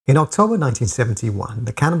In October 1971,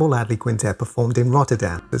 the Cannonball Adderley Quintet performed in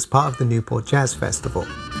Rotterdam as part of the Newport Jazz Festival.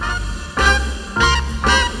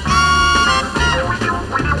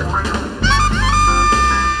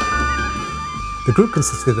 The group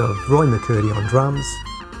consisted of Roy McCurdy on drums,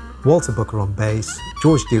 Walter Booker on bass,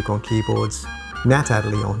 George Duke on keyboards, Nat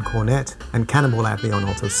Adderley on cornet, and Cannonball Adderley on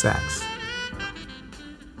alto sax.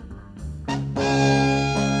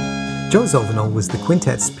 Joe Zawinul was the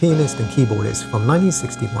quintet's pianist and keyboardist from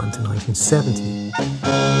 1961 to 1970.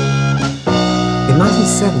 In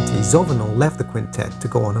 1970, Zawinul left the quintet to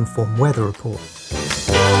go on and form Weather Report.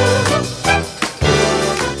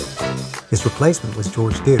 His replacement was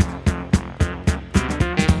George Duke.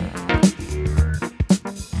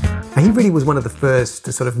 And he really was one of the first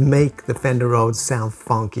to sort of make the Fender Rhodes sound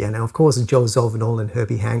funky. And now, of course, Joe Zawinul and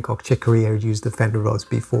Herbie Hancock, Chick Corea had used the Fender Rhodes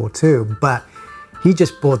before too, but he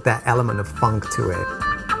just brought that element of funk to it.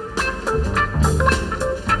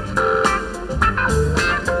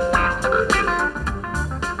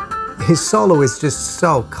 His solo is just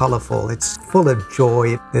so colorful. It's full of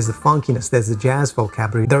joy. There's the funkiness, there's the jazz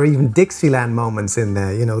vocabulary. There are even Dixieland moments in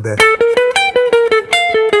there, you know,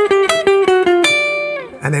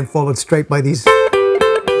 and then followed straight by these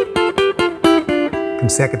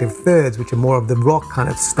consecutive thirds, which are more of the rock kind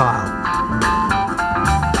of style.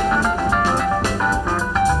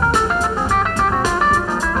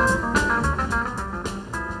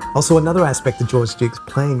 Also, another aspect of George Duke's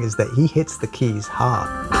playing is that he hits the keys hard.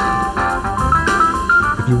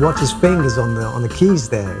 If you watch his fingers on the keys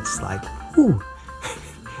there, it's like, ooh,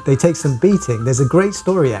 they take some beating. There's a great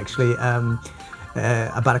story actually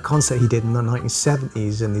about a concert he did in the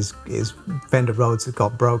 1970s, and his Fender Rhodes had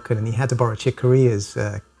got broken, and he had to borrow Chick Corea's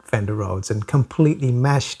Fender Rhodes and completely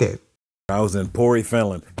mashed it. I was in Pori,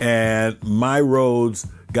 Finland, and my Rhodes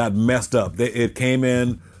got messed up. It came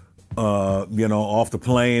in, you know, off the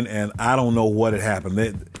plane, and I don't know what had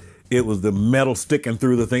happened. It was the metal sticking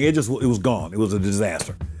through the thing. It was gone. It was a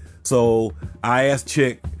disaster. So I asked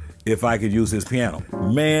Chick if I could use his piano.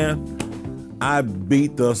 Man, I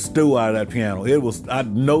beat the stew out of that piano.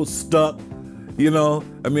 Notes stuck, you know.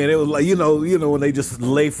 I mean, it was like, you know when they just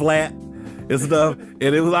lay flat and stuff, and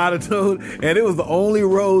it was out of tune, and it was the only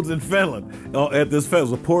Rhodes in Finland at this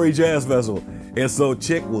festival, Pori Jazz Festival. And so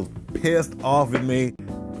Chick was pissed off at me.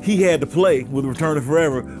 He had to play with Return to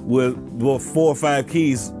Forever with 4 or 5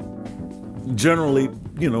 keys, generally,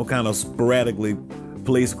 you know, kind of sporadically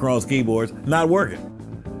placed across keyboards, not working.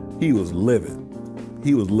 He was livid.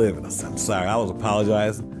 He was livid. I said, I'm sorry, I was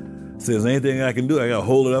apologizing. I said, is there anything I can do? I gotta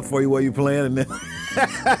hold it up for you while you're playing, and then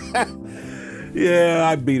yeah,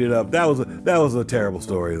 I beat it up. That was a terrible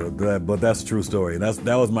story, but that's a true story.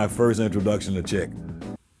 That was my first introduction to Chick.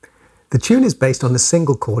 The tune is based on the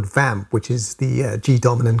single chord vamp, which is the G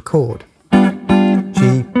dominant chord.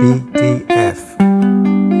 G, B, D, F.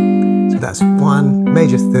 So that's 1,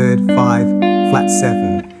 major third, 5, flat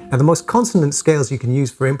 7. Now the most consonant scales you can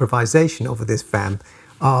use for improvisation over this vamp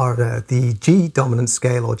are the G dominant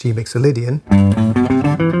scale or G mixolydian,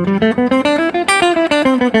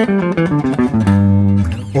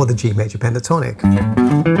 or the G major pentatonic.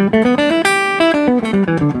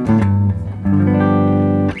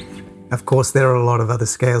 Of course, there are a lot of other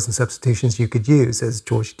scales and substitutions you could use, as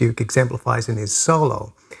George Duke exemplifies in his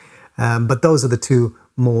solo. But those are the two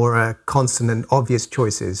more consonant, obvious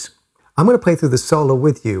choices. I'm going to play through the solo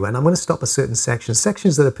with you, and I'm going to stop at certain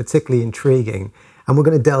sections that are particularly intriguing, and we're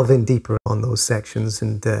going to delve in deeper on those sections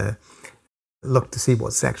and look to see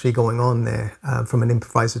what's actually going on there from an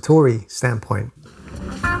improvisatory standpoint.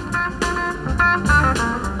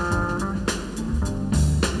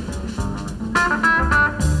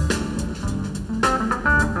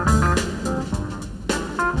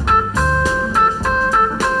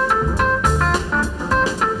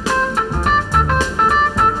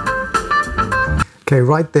 Okay,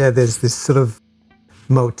 right there's this sort of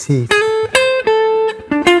motif.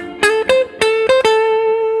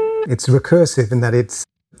 It's recursive in that it's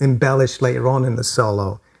embellished later on in the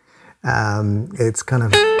solo. It's kind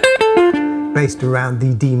of based around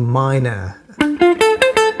the D minor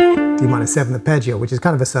 7 arpeggio, which is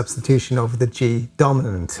kind of a substitution over the G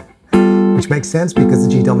dominant, which makes sense because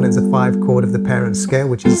the G dominant is a 5 chord of the parent scale,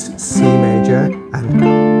 which is C major,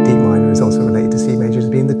 and D minor is also related to C major as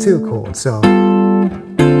being the 2 chord. So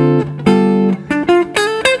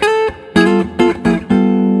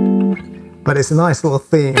but it's a nice little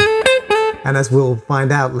theme, and as we'll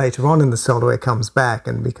find out later on in the solo, it comes back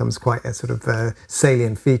and becomes quite a sort of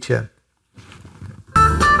salient feature.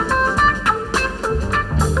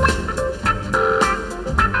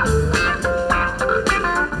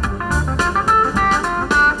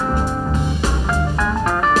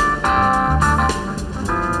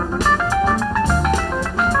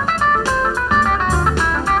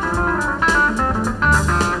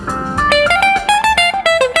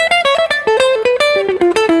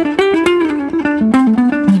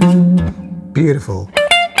 Beautiful.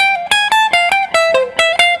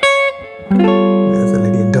 There's a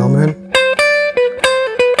Lydian dominant.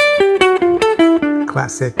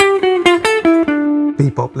 Classic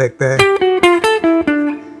bebop lick there.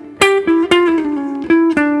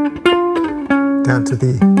 Down to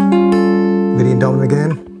the Lydian dominant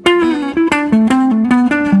again.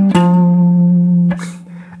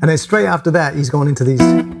 And then straight after that, he's gone into these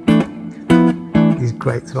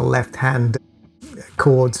great sort of left hand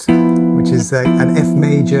chords, which is an F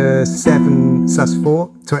major 7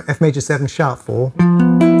 sus4, sorry, F major 7 sharp 4.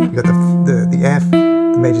 You got the F,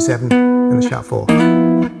 the major 7, and the sharp 4.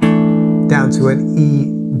 Down to an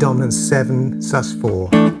E dominant 7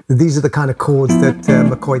 sus4. These are the kind of chords that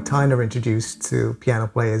McCoy Tyner introduced to piano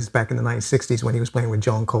players back in the 1960s when he was playing with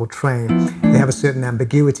John Coltrane. They have a certain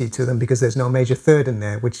ambiguity to them because there's no major third in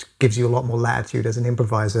there, which gives you a lot more latitude as an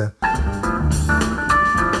improviser.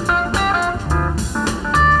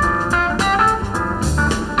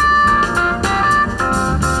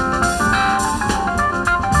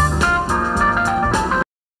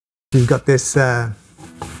 You've got this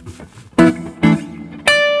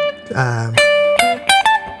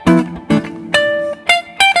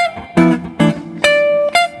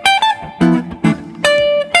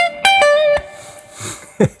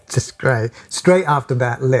just great. Straight after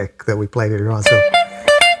that lick that we played earlier on. So,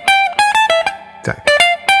 sorry.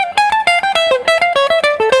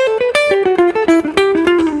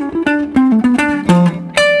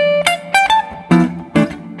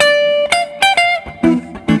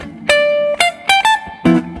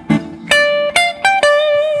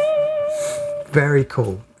 Very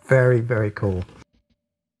cool. Very, very cool.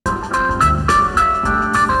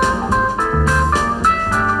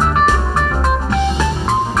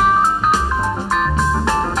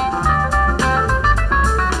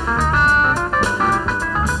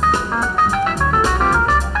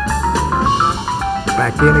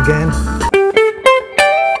 Back in again.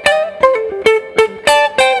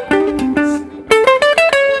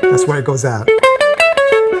 That's where it goes out.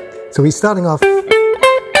 So he's starting off.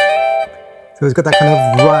 So he's got that kind of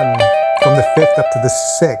run from the 5th up to the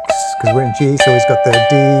 6th, because we're in G, so he's got the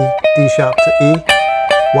D sharp to E,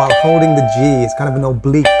 while holding the G. It's kind of an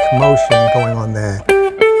oblique motion going on there.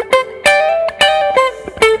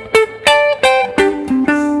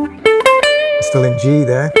 Still in G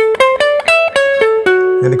there.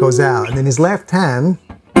 Then it goes out, and in his left hand,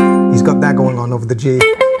 he's got that going on over the G.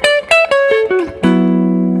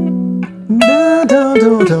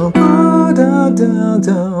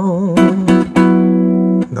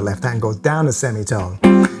 The left hand goes down a semitone.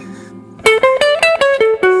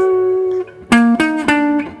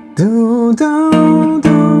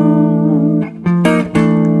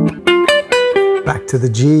 Back to the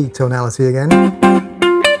G tonality again.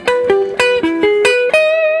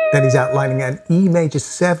 Then he's outlining an E major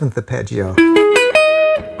 7th arpeggio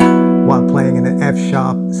while playing in an F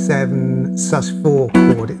sharp 7 sus4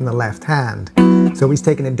 chord in the left hand. So he's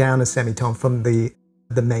taking it down a semitone from the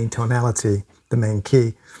main tonality, the main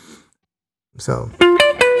key. So.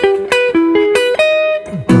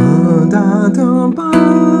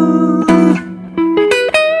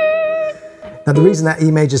 Now the reason that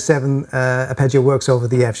E major 7 arpeggio works over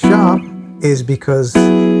the F sharp is because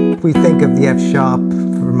if we think of the F sharp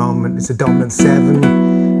for a moment, it's a dominant 7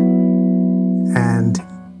 and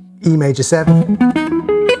E major 7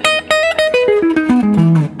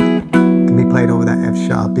 can be played over that F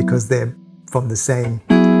sharp because they're from the same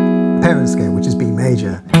parent scale, which is B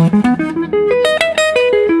major.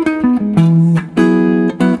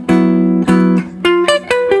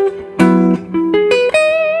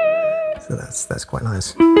 So that's quite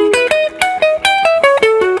nice.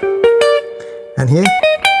 And here,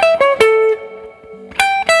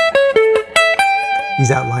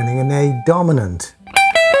 he's outlining an A dominant.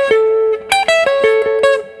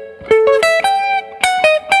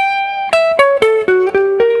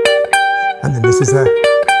 And then this is a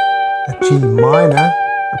G minor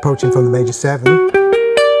approaching from the major 7.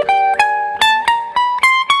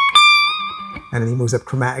 And then he moves up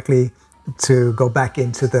chromatically to go back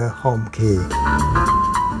into the home key.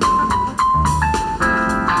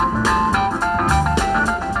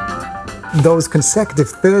 Those consecutive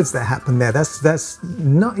thirds that happen there, that's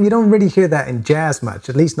not, you don't really hear that in jazz much,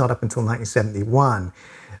 at least not up until 1971.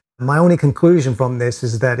 My only conclusion from this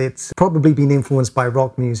is that it's probably been influenced by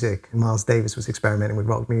rock music. Miles Davis was experimenting with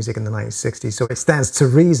rock music in the 1960s, so it stands to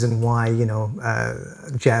reason why, you know,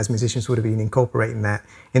 jazz musicians would have been incorporating that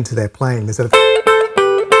into their playing. It sort of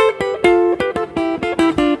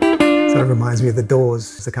reminds me of The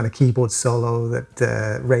Doors. It's the kind of keyboard solo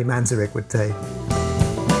that Ray Manzarek would take.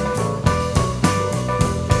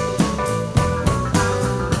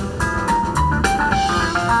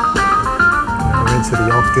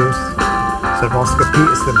 octaves, sort of Oscar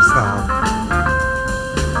Peterson style.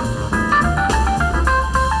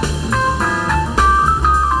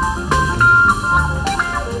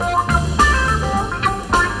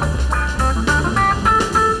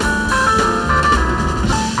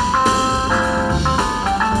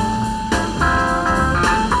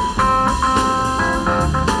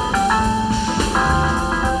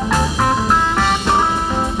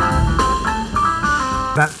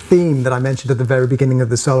 That theme that I mentioned at the very beginning of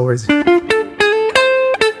the solo is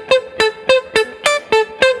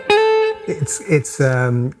it's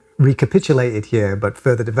recapitulated here but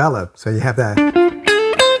further developed. So you have that.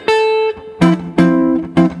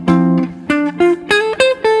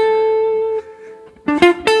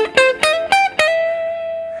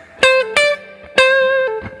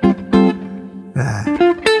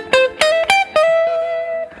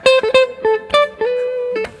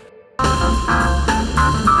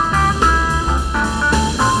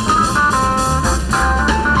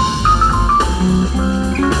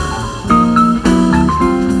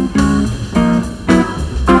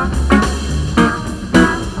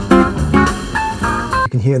 You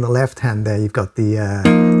can hear in the left hand there, you've got the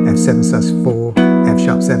F7 sus4, F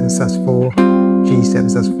sharp 7 sus4, G7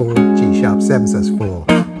 sus4, G sharp 7 sus4.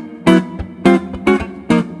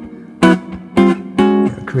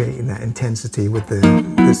 Creating that intensity with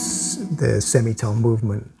the semitone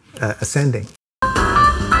movement ascending.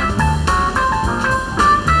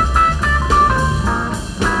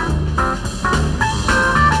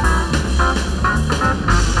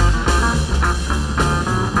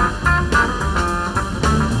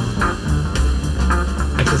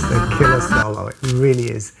 Just a killer solo. It really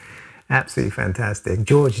is absolutely fantastic.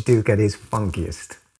 George Duke at his funkiest.